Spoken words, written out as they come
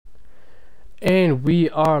And we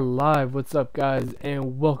are live. What's up, guys?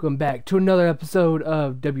 And welcome back to another episode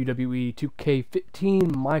of WWE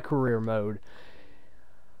 2K15 My Career Mode.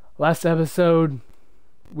 Last episode,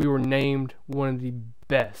 we were named one of the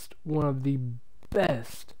best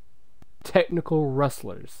technical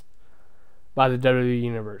wrestlers by the WWE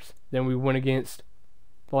Universe. Then we went against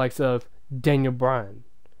the likes of Daniel Bryan,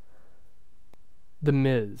 The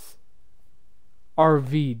Miz,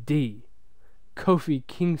 RVD, Kofi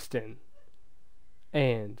Kingston,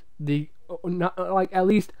 and at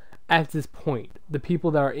least at this point, the people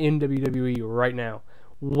that are in WWE right now,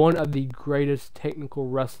 one of the greatest technical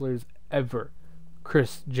wrestlers ever,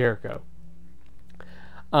 Chris Jericho.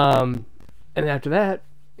 And after that,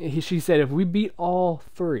 she said if we beat all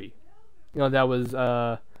three, that was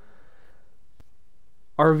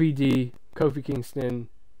RVD, Kofi Kingston,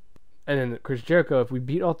 and then Chris Jericho, if we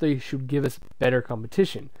beat all three, she would give us better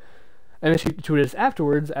competition. And then she tweeted us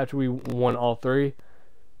afterwards, after we won all three.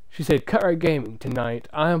 She said, "Cut Right Gaming, tonight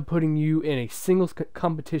I am putting you in a singles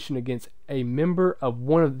competition against a member of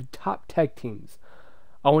one of the top tag teams.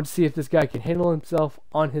 I want to see if this guy can handle himself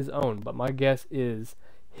on his own, but my guess is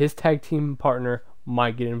his tag team partner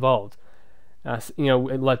might get involved."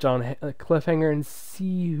 It left on a cliffhanger and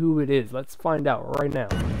see who it is. Let's find out right now.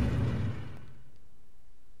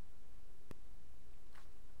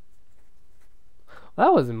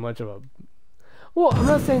 That wasn't much of a... Well, I'm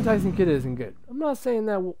not saying Tyson Kidd isn't good. I'm not saying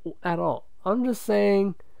that at all. I'm just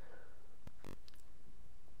saying,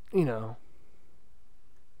 if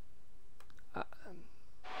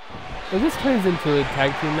this turns into a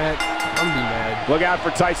tag team match, I'm gonna be mad. Look out for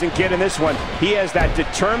Tyson Kidd in this one. He has that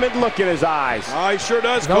determined look in his eyes. Oh, he sure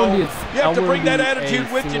does, Cole. You have to bring that attitude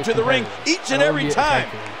with you to the ring each and every time.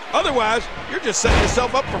 Otherwise, you're just setting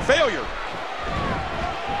yourself up for failure.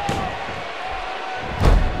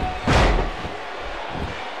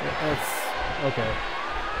 Okay.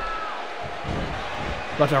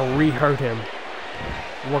 About to re-hurt him.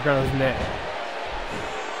 Work on his neck.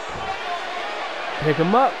 Pick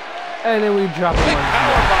him up, and then we drop him on his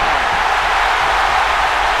neck.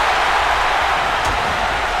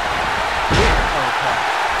 Okay.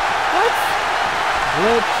 What?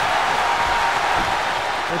 Glitch.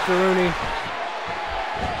 It's a Rooney.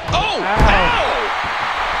 Oh! Ow.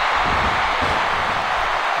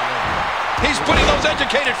 He's putting those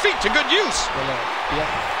educated feet to good use. Yep.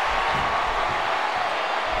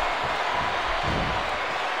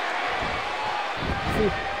 See,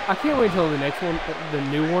 I can't wait till the next one, the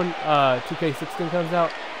new one, 2K16 comes out.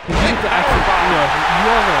 Because you get to actually, you are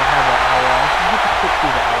going to have an ally. You get to pick who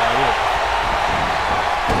the ally is.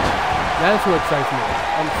 That's what excites me.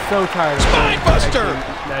 I'm so tired of Spinebuster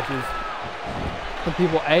matches. Some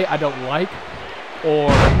people, I don't like, or...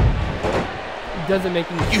 doesn't make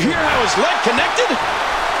any sense. You hear how his leg connected?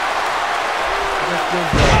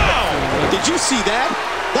 Wow! Did you see that?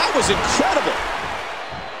 That was incredible.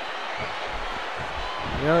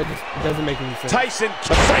 It just doesn't make any sense. Tyson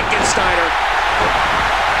to Frankensteiner.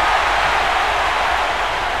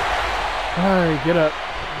 Alright, get up.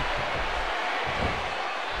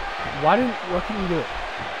 Why couldn't you do it?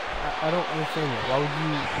 I don't understand that. Why would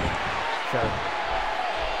you... Sure.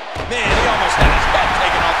 Man, he almost had his head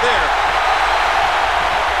taken off there.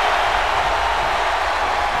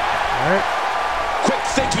 Alright. Quick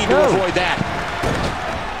thinking to avoid that.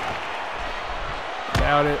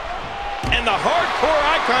 Doubt it. And the hardcore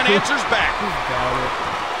icon answers back. Doubt it.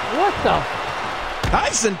 What the?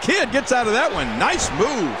 Tyson Kidd gets out of that one. Nice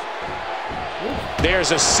move. There's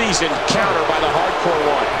a seasoned counter by the hardcore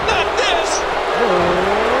one. Not this.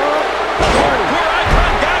 The hardcore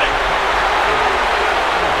icon got it.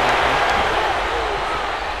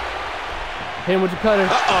 Hit him with the cutter.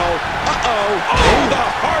 Uh-oh. Oh, the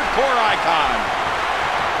hardcore icon.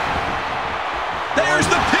 There's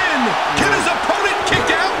the pin. Can his opponent kick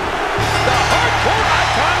out? The hardcore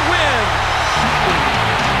icon wins.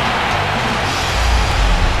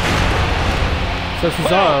 So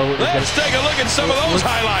Cesaro... let's take a look at some of those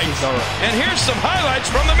highlights. And here's some highlights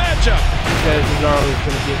from the matchup. Because Cesaro is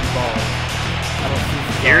going to get involved.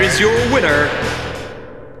 Here is your winner.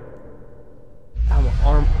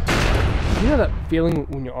 Arm... You know that feeling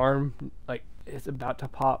when your arm, it's about to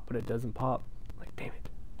pop, but it doesn't pop? Like, damn it.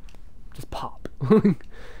 Just pop.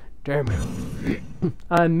 Damn it.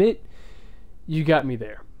 I admit, you got me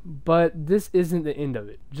there. But this isn't the end of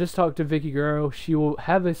it. Just talk to Vicky Guerrero. She will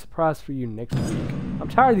have a surprise for you next week. I'm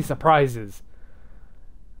tired of these surprises.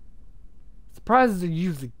 Surprises are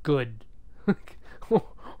usually good.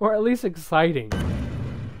 Or at least exciting.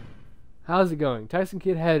 How's it going? Tyson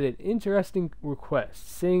Kidd had an interesting request.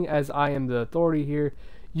 Seeing as I am the authority here,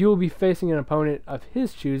 You will be facing an opponent of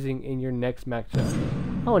his choosing in your next matchup.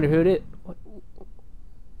 I wonder who it is.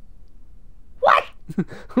 What?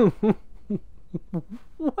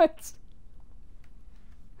 What?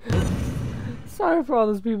 Sorry for all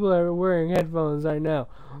those people that are wearing headphones right now.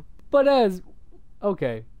 But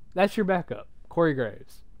okay, that's your backup. Corey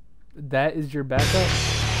Graves. That is your backup?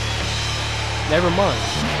 Never mind.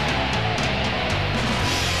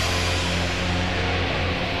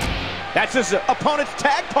 That's his opponent's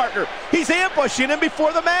tag partner. He's ambushing him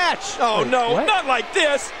before the match. Oh, no, what? not like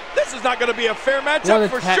this. This is not going to be a fair matchup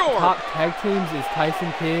for sure. One of the top tag teams is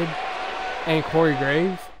Tyson Kidd and Corey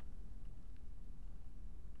Graves.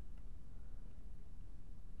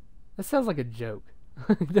 That sounds like a joke.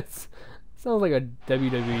 That sounds like a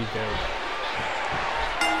WWE joke.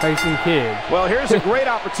 Tyson Kidd. Well, here's a great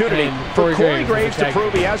opportunity for Corey Graves to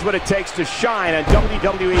prove he has what it takes to shine on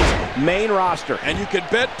WWE's main roster. And you can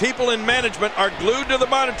bet people in management are glued to the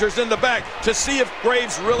monitors in the back to see if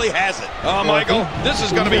Graves really has it. Oh, Michael, this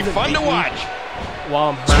is going to be fun to watch. While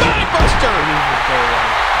I'm Spinebuster!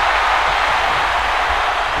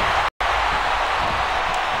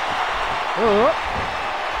 Oh,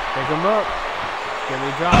 pick him up. Give me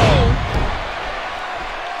a drop.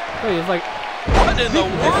 Wait, it's like, what in the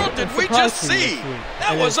world did we just see?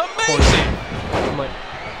 That was amazing. I'm like,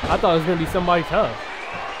 I thought it was going to be somebody tough.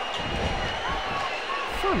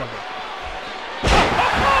 Son of a...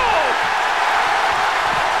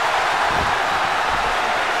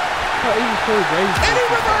 Oh, even Corey Graves. And he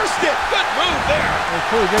reversed it. Good move there.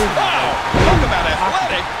 Corey Graves. Wow. Talk about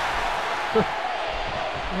athletic.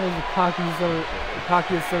 That was the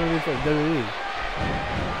cockiest son of a bitch at WWE.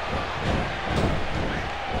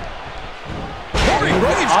 Corey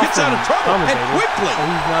Graves gets out of trouble and quickly. So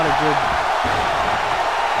he's not a good.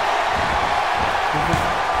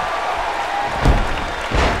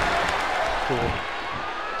 Cool.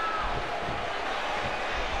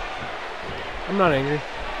 I'm not angry.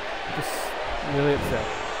 Just really upset.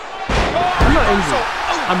 I'm not angry.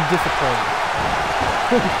 I'm disappointed.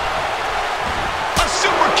 A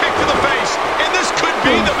super kick to the face, and this could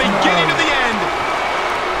be the beginning of the end.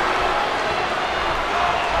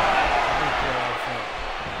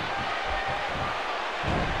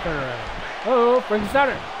 Turn around. Oh, Frankie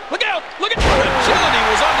Steiner. Look out! Look at her agility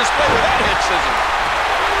was on display with that head scissor.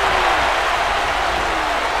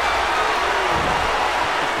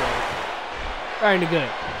 Right in the gut.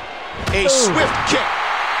 A swift kick.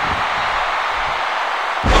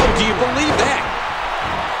 Oh, do you believe that?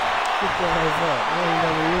 Get your eyes up.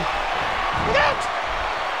 Look out!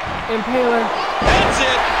 Impaler. That's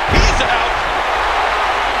it. He's out.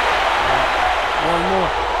 One more.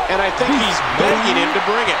 And I think he's begging him to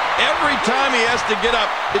bring it. Every time he has to get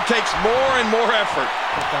up, it takes more and more effort.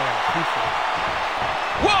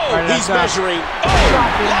 Whoa, right, he's measuring. Oh,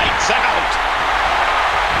 lights out.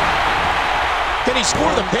 Can he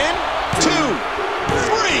score the pin? 2, 3.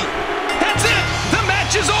 That's it. The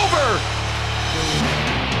match is over.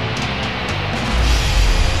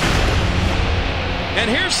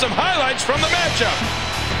 And here's some highlights from the matchup.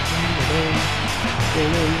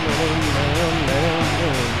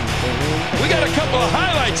 We got a couple of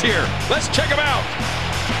highlights here. Let's check them out.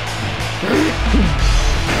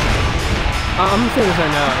 I'm saying this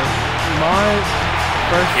right now. My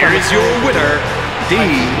first. Here is your winner,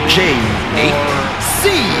 DJ8C.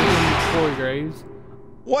 Corey Graves.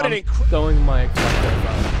 What an incredible. Throwing my Xbox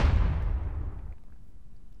out.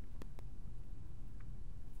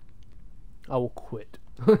 I will quit.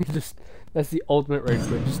 That's the ultimate rage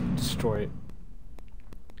quit. Just destroy it.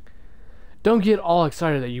 Don't get all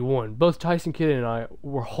excited that you won. Both Tyson Kidd and I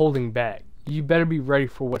were holding back. You better be ready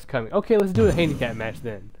for what's coming. Okay, let's do a handicap match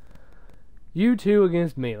then. You two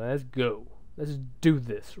against me. Let's go. Let's do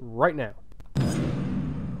this right now.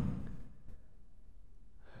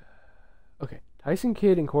 Okay, Tyson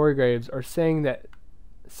Kidd and Corey Graves are saying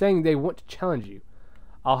they want to challenge you.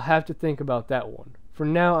 I'll have to think about that one. For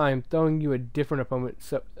now, I am throwing you a different opponent,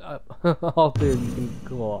 so all three of you can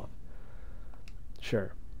go off.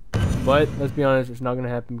 Sure. But, let's be honest, it's not going to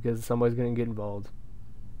happen because somebody's going to get involved.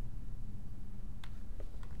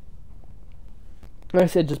 Like I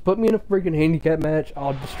said, just put me in a freaking handicap match,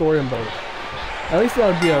 I'll destroy them both. At least that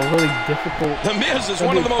would be a really difficult... The Miz is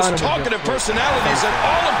one of the most talkative personalities in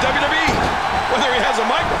all of WWE, whether he has a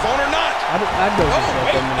microphone or not. I'd go with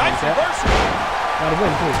wait, nice reversal. I'd win,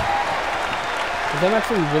 too. Because I'm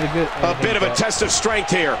actually really good at a bit of a test of strength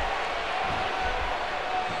here.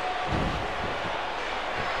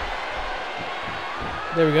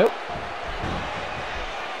 There we go.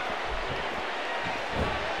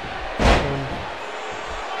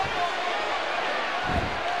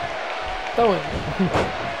 Throw it.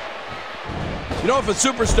 You know, if a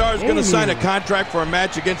superstar is going to sign a contract for a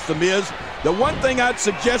match against The Miz, the one thing I'd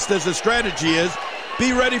suggest as a strategy is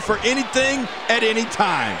be ready for anything at any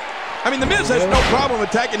time. I mean, The Miz has no problem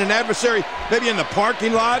attacking an adversary maybe in the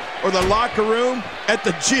parking lot or the locker room, at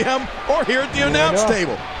the gym, or here at the announce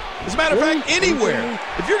table. As a matter of fact, anywhere.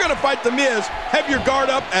 If you're going to fight The Miz, have your guard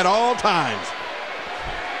up at all times.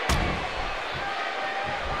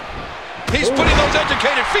 He's putting those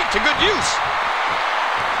educated feet to good use.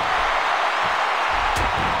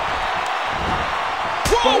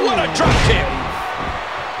 Whoa, what a drop kick.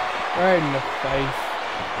 Right in the face.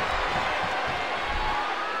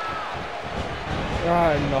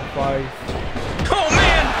 Right in the face. Oh,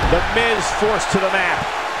 man! The Miz forced to the mat.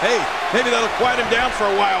 Hey, maybe that'll quiet him down for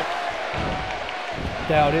a while.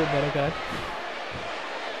 Doubt it, but okay.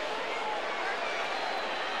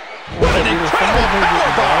 What an incredible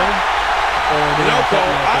powerbomb! You know,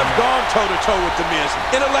 Cole, I've gone toe-to-toe with The Miz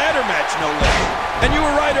in a ladder match, no less. And you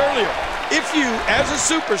were right earlier. If you, as a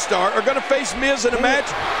superstar, are going to face Miz in a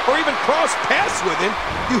match or even cross paths with him,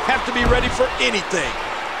 you have to be ready for anything.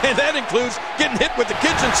 And that includes getting hit with the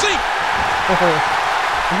kitchen sink.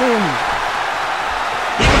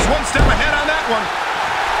 He was one step ahead on that one.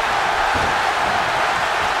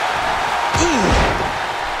 Ooh,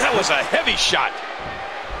 that was a heavy shot.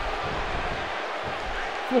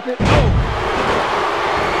 Flip it. Oh.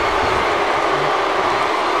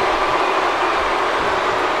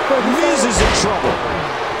 Miz is in trouble.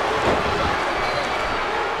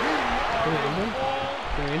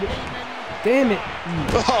 Damn it.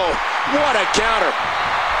 Oh, what a counter.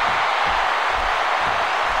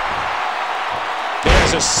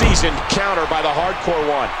 There's a seasoned counter by the Hardcore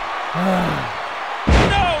One.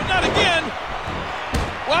 No, not again.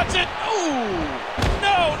 Watch it. Ooh.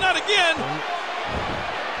 No, not again.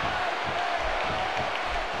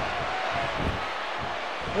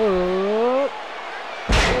 Oh.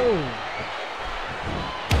 Oh.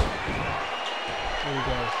 There we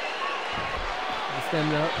go.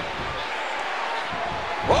 Stand up.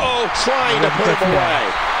 Uh-oh, trying to put him away.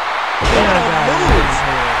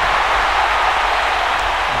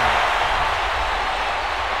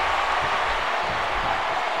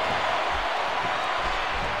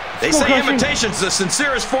 They say imitation's the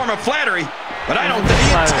sincerest form of flattery, but I don't think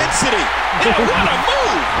the intensity. Yeah, what a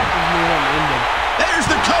move! There's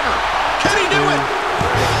the cover. Can he do it?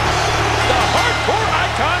 The Hardcore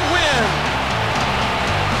Icon win.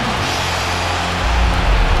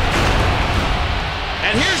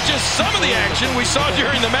 And here's just some of the action we saw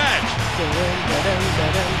during the match.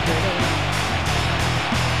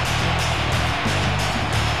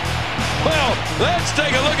 Well, let's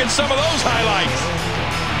take a look at some of those highlights.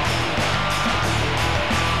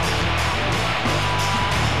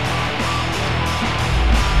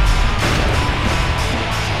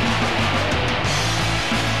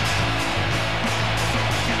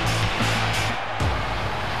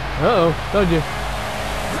 Uh-oh, told you.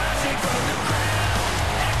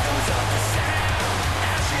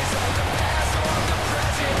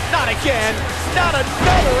 Not again. Not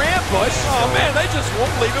another ambush. Oh, man, they just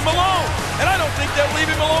won't leave him alone. And I don't think they'll leave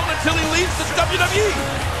him alone until he leaves the WWE.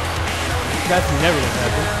 That's never going to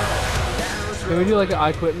happen. Can we do like an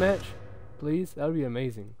I Quit match? Please? That would be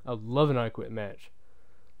amazing. I'd love an I Quit match.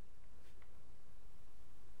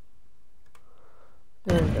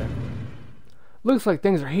 Okay. Looks like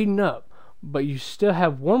things are heating up, but you still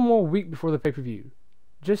have one more week before the pay-per-view.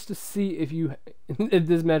 Just to see if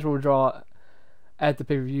this match will draw at the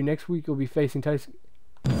pay-per-view. Next week you'll be facing Tyson.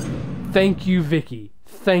 Thank you, Vicky.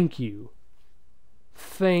 Thank you.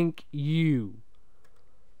 Thank you.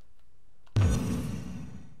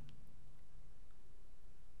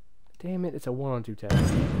 Damn it, it's a 1-on-2 tag.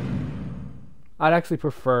 I'd actually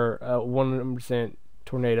prefer a 100%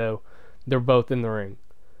 tornado. They're both in the ring.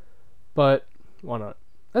 But why not?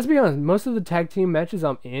 Let's be honest, most of the tag team matches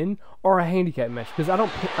I'm in are a handicap match because I don't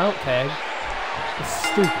tag. It's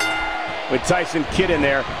stupid. With Tyson Kidd in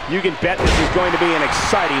there, you can bet this is going to be an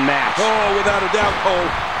exciting match. Oh, without a doubt, Cole.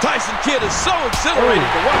 Tyson Kidd is so exhilarating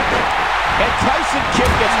to watch. And Tyson Kidd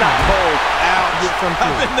gets knocked cold. Ouch.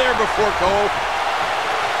 I've been there before, Cole.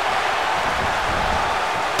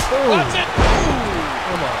 Watch it.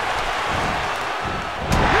 Come on.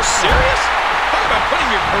 You're serious? Talk about putting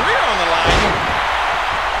your career on the line.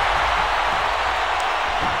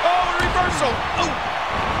 Oh, reversal. Oh.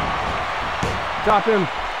 Drop him.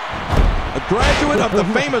 A graduate of the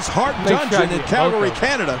famous Hart Dungeon in Calgary,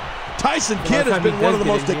 Canada, Tyson Kidd has been one of the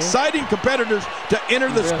most exciting competitors to enter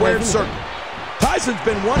the squared circle. Tyson's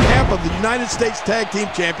been one half of the United States Tag Team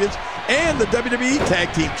Champions and the WWE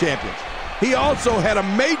Tag Team Champions. He also had a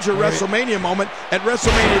major WrestleMania moment at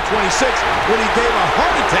WrestleMania 26 when he gave a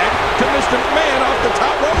heart attack to Mr. McMahon off the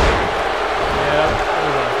top rope. Yeah.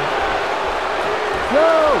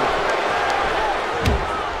 No!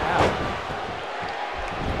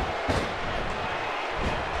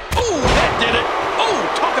 Oh, that did it. Oh,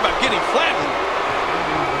 talk about getting flattened.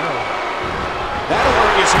 That'll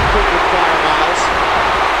earn you some frequent flyer miles.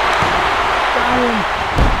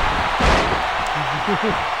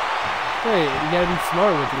 Hey, you gotta be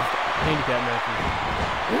smart with these handicap matches.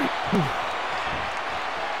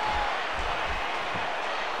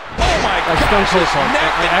 Oh my gosh, his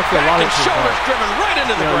neck and actually, back and shoulders driven right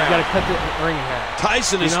into the ground. You gotta cut the ring in half.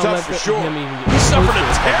 Tyson is tough for sure. He suffered a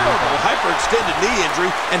terrible hyperextended knee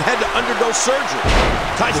injury and had to undergo surgery.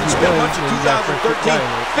 Tyson spent much of 2013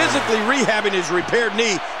 physically rehabbing his repaired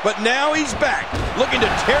knee, but now he's back, looking to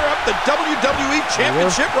tear up the WWE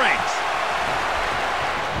Championship ranks.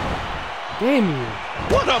 Damn you.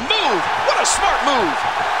 What a move! What a smart move!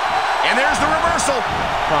 And there's the reversal.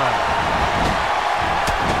 Fine.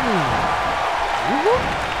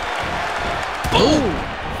 Boom!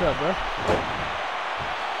 What's up, bro?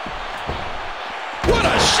 What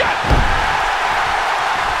a shot!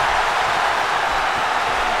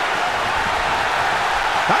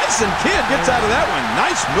 Tyson Kidd gets out of that one.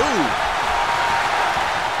 Nice move.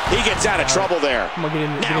 He gets out of trouble there. Come on, get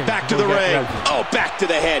in, now back to the ring. Oh, back to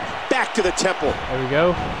the head. Back to the temple. There we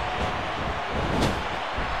go.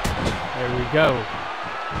 There we go.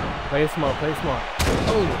 Play it smart. Play it smart.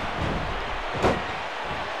 Oh.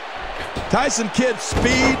 Tyson Kidd's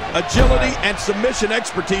speed, agility, and submission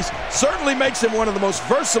expertise certainly makes him one of the most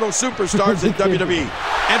versatile superstars in WWE.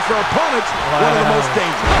 And for opponents, one of the most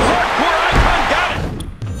dangerous. Hardcore icon got it!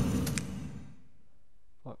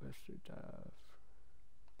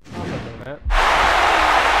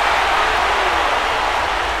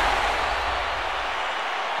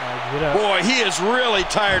 Boy, he is really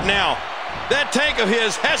tired now. That tank of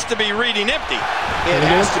his has to be reading empty. It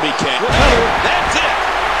has to be, Ken. Well, that's it.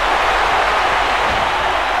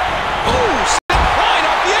 Oh, flying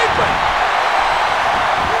off the apron.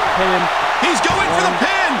 Pin. He's going for the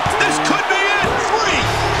pin. This could be it. 3.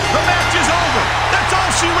 The match is over. That's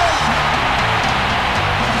all she wrote.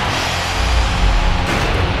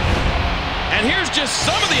 And here's just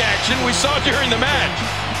some of the action we saw during the match.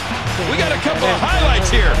 We got a couple of highlights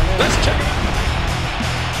here. Let's check it out.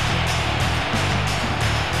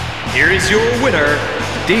 Here is your winner,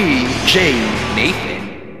 DJ Nathan.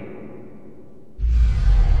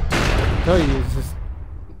 I tell you, it's just...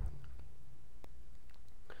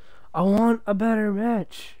 I want a better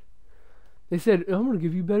match. They said, I'm going to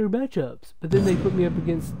give you better matchups. But then they put me up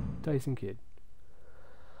against Tyson Kidd.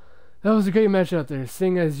 That was a great match out there.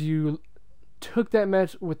 Seeing as you took that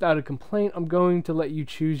match without a complaint, I'm going to let you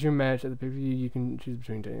choose your match at the pay-per-view. You can choose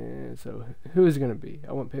between... So, who is it going to be?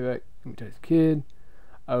 I want Payback. Give me Tyson Kidd.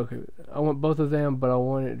 Okay, I want both of them, but I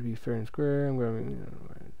want it to be fair and square. I'm going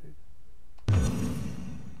to...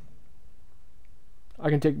 I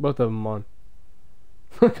can take both of them on.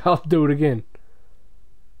 I'll do it again.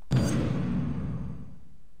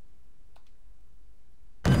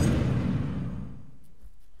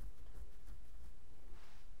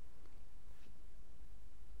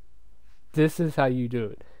 This is how you do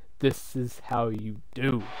it. This is how you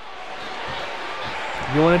do.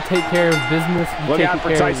 You want to take care of business. Look out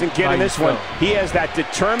for Tyson Kidd in this one. He has that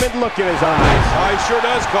determined look in his eyes. Oh, he sure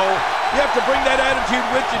does, Cole. You have to bring that attitude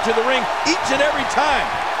with you to the ring each and every time.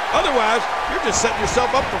 Otherwise, you're just setting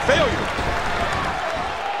yourself up for failure.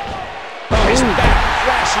 Oh, his back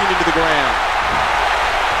crashing into the ground.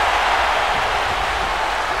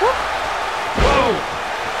 Whoa!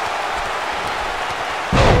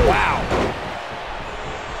 Oh, wow.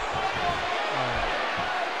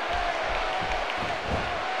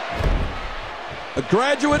 A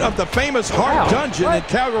graduate of the famous Hart Dungeon in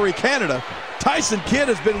Calgary, Canada, Tyson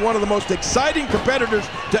Kidd has been one of the most exciting competitors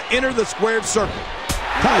to enter the squared circle.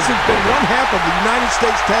 Tyson's been one half of the United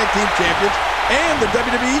States Tag Team Champions and the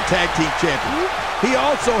WWE Tag Team Champions. He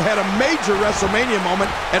also had a major WrestleMania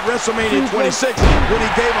moment at WrestleMania 26 when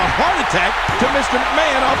he gave a heart attack to Mr.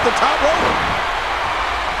 McMahon off the top rope.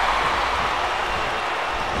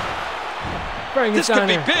 This could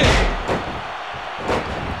be big.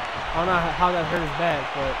 I don't know how that hurt his back,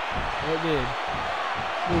 but it did.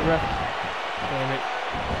 Damn it.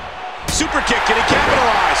 Super kick, can he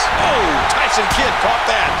capitalize? Oh, Tyson Kidd caught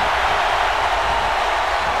that.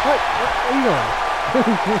 What are you doing?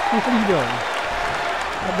 What are you doing?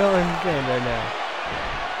 I don't understand right now.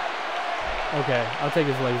 Okay, I'll take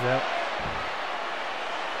his legs out.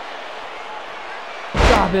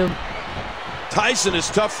 Stop him. Tyson is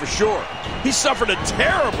tough for sure. He suffered a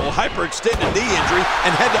terrible hyperextended knee injury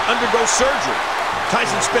and had to undergo surgery.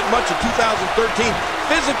 Tyson spent much of 2013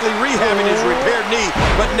 physically rehabbing his repaired knee,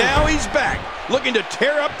 but now he's back, looking to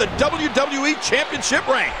tear up the WWE Championship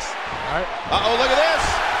ranks. All right. Uh-oh, look at this.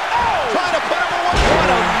 Oh! Trying to put him away. What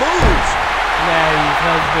a move. Maddie's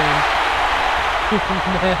husband.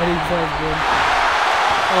 Maddie's husband.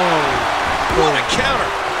 Oh. What a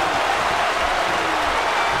counter.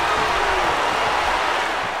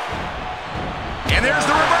 And there's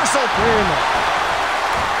the reversal.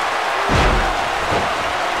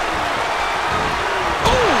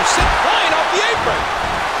 Oh, sent flying off the apron.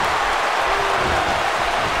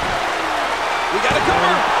 We got to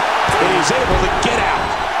cover. And he's able to get out.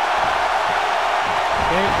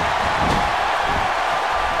 Okay.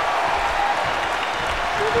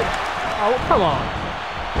 Oh, come on.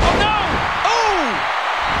 Oh, no. Oh.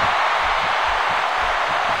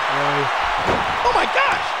 Really? Oh, my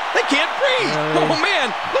gosh. They can't breathe. Really? Oh,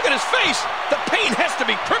 man. Look at his face. The pain has to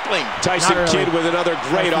be crippling. Tyson Not really. Kidd with another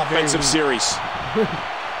great Tyson offensive very series.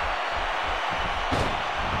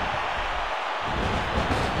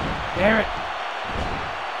 Damn it.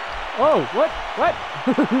 Oh, what? What?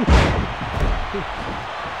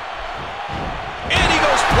 And he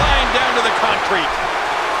goes flying down to the concrete.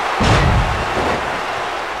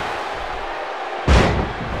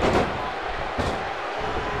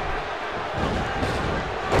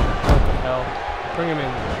 What the hell? Bring him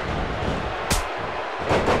in.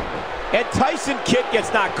 And Tyson Kidd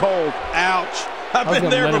gets knocked cold. Ouch. I've I was been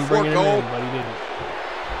gonna there let him before, bring him Cole. in, but he didn't.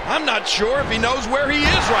 I'm not sure if he knows where he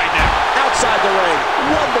is right now. Outside the ring.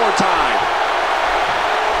 One more time.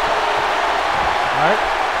 All right.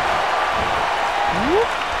 Whoop.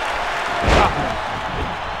 Stop him.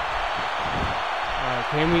 All right,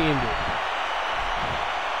 can we end it?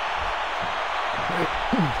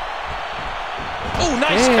 Oh,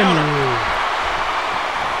 nice Damn counter. you.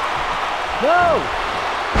 No.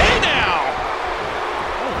 Hey now.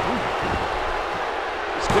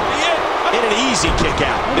 This could be it. And an easy kick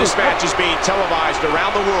out. This match is being televised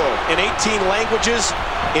around the world in 18 languages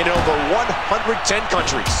in over 110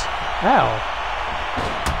 countries. How?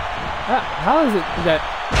 How is it that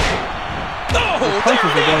Oh, the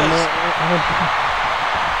punches there are going it more? is.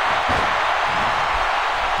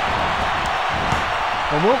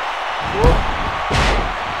 Whoop. Whoop.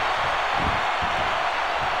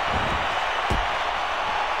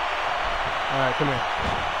 All right, come here.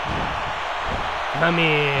 Come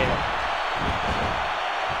here.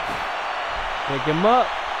 Pick him up,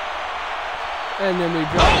 and then we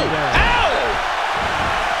drop him down. Ow!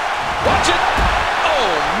 Watch it.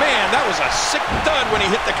 Oh, man, that was a sick thud when he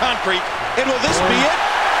hit the concrete. And will this be it?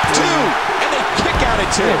 2. And they kick out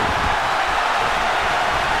at 2.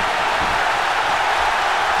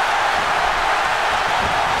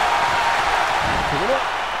 Pick it up.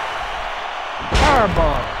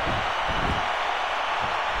 Powerbomb.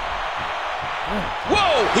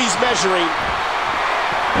 Whoa! He's measuring.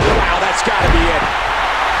 Wow, that's got to be it.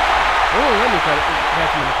 Oh, let me cut it.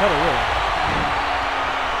 Catch him in the cutter, really.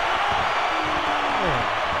 Man.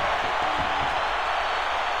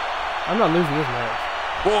 I'm not losing this match.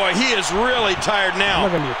 Boy, he is really tired I'm now.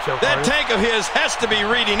 not gonna be a choke That artist. tank of his has to be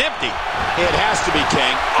reading empty. It has to be,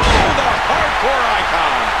 King. Oh, the hardcore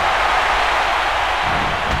icon.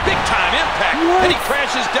 Big time impact. What? And he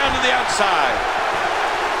crashes down to the outside.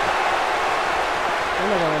 They're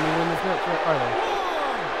not gonna let me win this match, are they?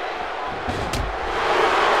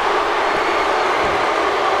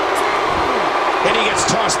 And he gets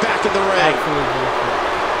tossed back in the ring. Absolutely bullshit.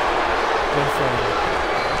 Just saying.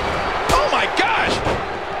 Oh, my gosh.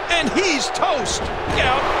 And he's toast. Look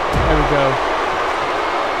out. There we go.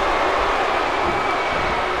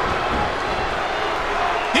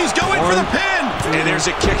 He's going for the pin. And there's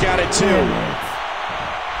a kick out at 2.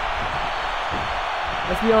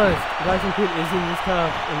 Let's be honest, Tyson Kidd isn't this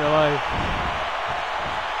tough in real life.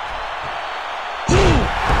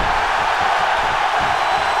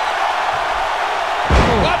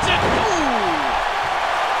 Watch it. Ooh.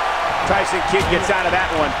 Tyson Kidd gets out of that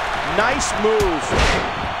one. Nice move.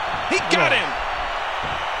 He got him.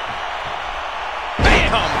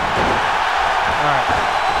 Bam. Alright,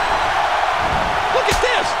 Look at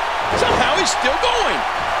this. Somehow he's still going.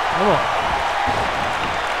 come on.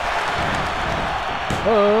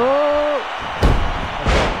 Oh!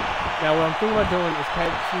 Okay. Now what I'm thinking about doing is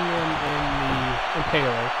catching him in the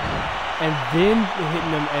impaler, and then hitting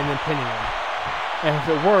him and then pinning him. And if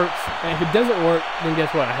it works, and if it doesn't work, then guess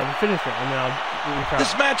what? I have to finish it, and then I'll retry.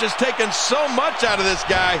 This match has taken so much out of this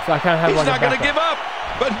guy. So I kind of have He's like not a going to backup. give up.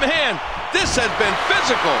 But man, this has been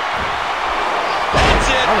physical. That's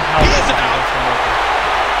it. He's out.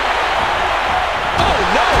 Oh,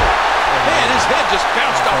 no. Man, his head just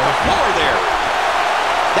bounced off the floor there.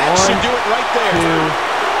 That should do it right there.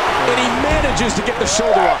 And he manages to get the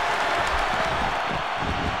shoulder up.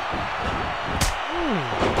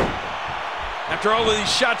 After all of these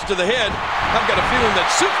shots to the head, I've got a feeling that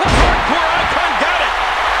Super Hardcore Icon got it.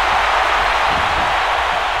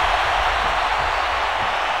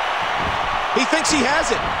 He thinks he has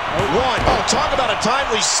it. One. Oh, talk about a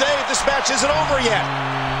timely save. This match isn't over yet.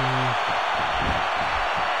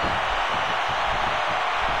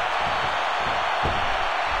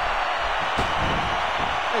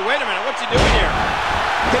 Hey, wait a minute. What's he doing here?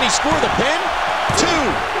 Can he score the pin? 2.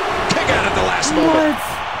 Kick out at the last moment.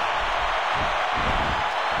 What?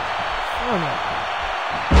 Oh, no.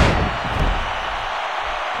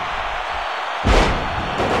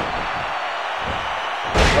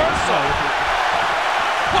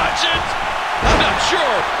 Watch it! I'm not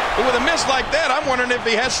sure, but with a miss like that, I'm wondering if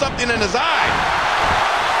he has something in his eye.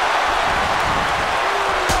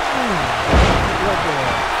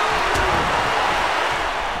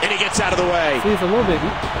 And he gets out of the way. See, it's a little bit.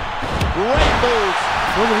 Great move.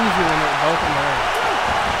 It's a little bit easier when they're both in the ring.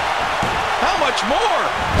 How much more?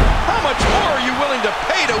 How much more are you willing to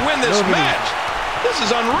pay to win this match? This is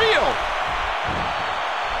unreal.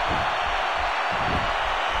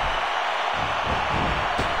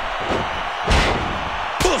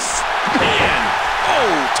 Oof! Man!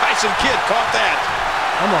 Oh, Tyson Kidd caught that.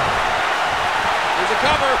 Come on. There's a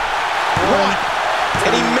cover. 1.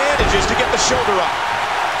 And he manages to get the shoulder up.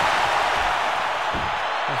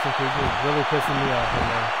 I think he's really pissing me off right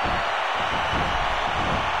now.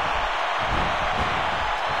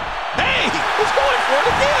 Hey! He's going for it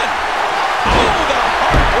again! Oh, the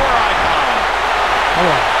hardcore icon! Come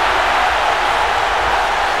on.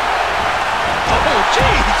 Oh,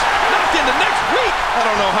 jeez! Knocked into next week! I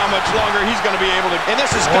don't know how much longer he's going to be able to... And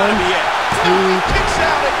this has got to be it. 2. He kicks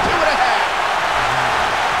out at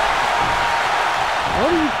 2.5. What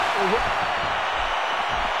are you...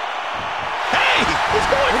 Hey! He's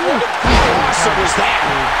going for it! How awesome was that?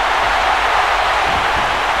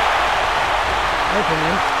 My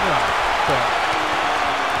opinion.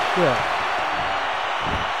 Yeah.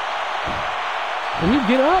 Can you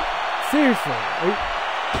get up? Seriously.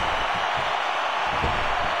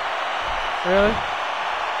 Really?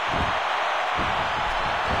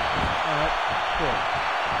 Alright, cool.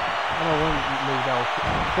 I don't want to move that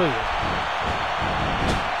clear.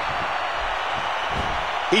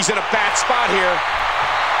 He's in a bad spot here.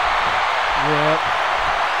 Yep.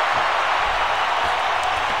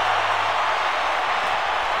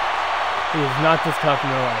 He is not this tough in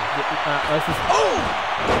real life. Let's just... Oh!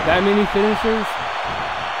 That many finishers?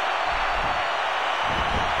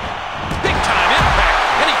 Big time impact!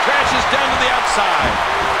 And he crashes down to the outside.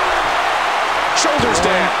 Shoulders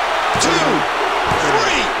down. 2, 3.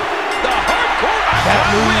 The hardcore That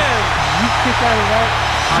icon move, wins! you kick out of that,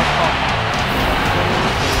 I call it.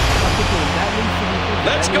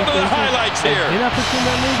 Let's go to the highlights here. Did I put in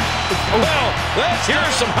that move? It's over. Well, let's hear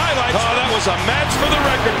some highlights. Oh, that was a match for the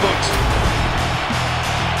record books.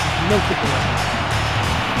 No kicking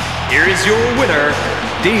out. Here is your winner,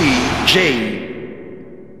 DJ.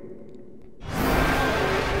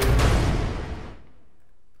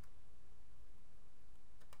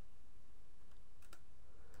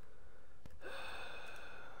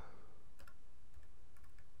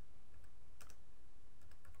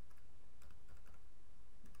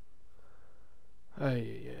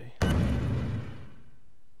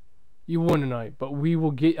 You won tonight, but we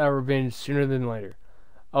will get our revenge sooner than later.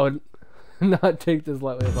 I would not take this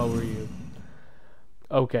lightly if I were you.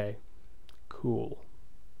 Okay. Cool.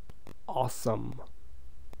 Awesome.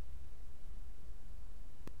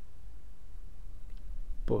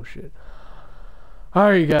 Bullshit.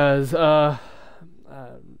 Alright, guys. I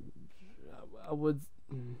would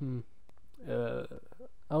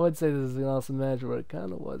say this is an awesome match, but it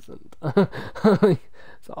kind of wasn't.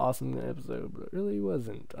 It's an awesome episode, but it really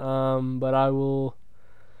wasn't. But I will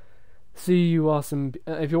see you awesome.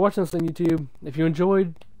 If you're watching this on YouTube, if you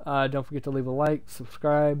enjoyed, don't forget to leave a like,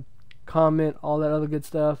 subscribe, comment, all that other good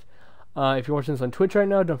stuff. If you're watching this on Twitch right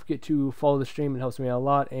now, don't forget to follow the stream. It helps me out a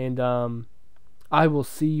lot. And I will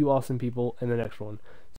see you awesome people in the next one.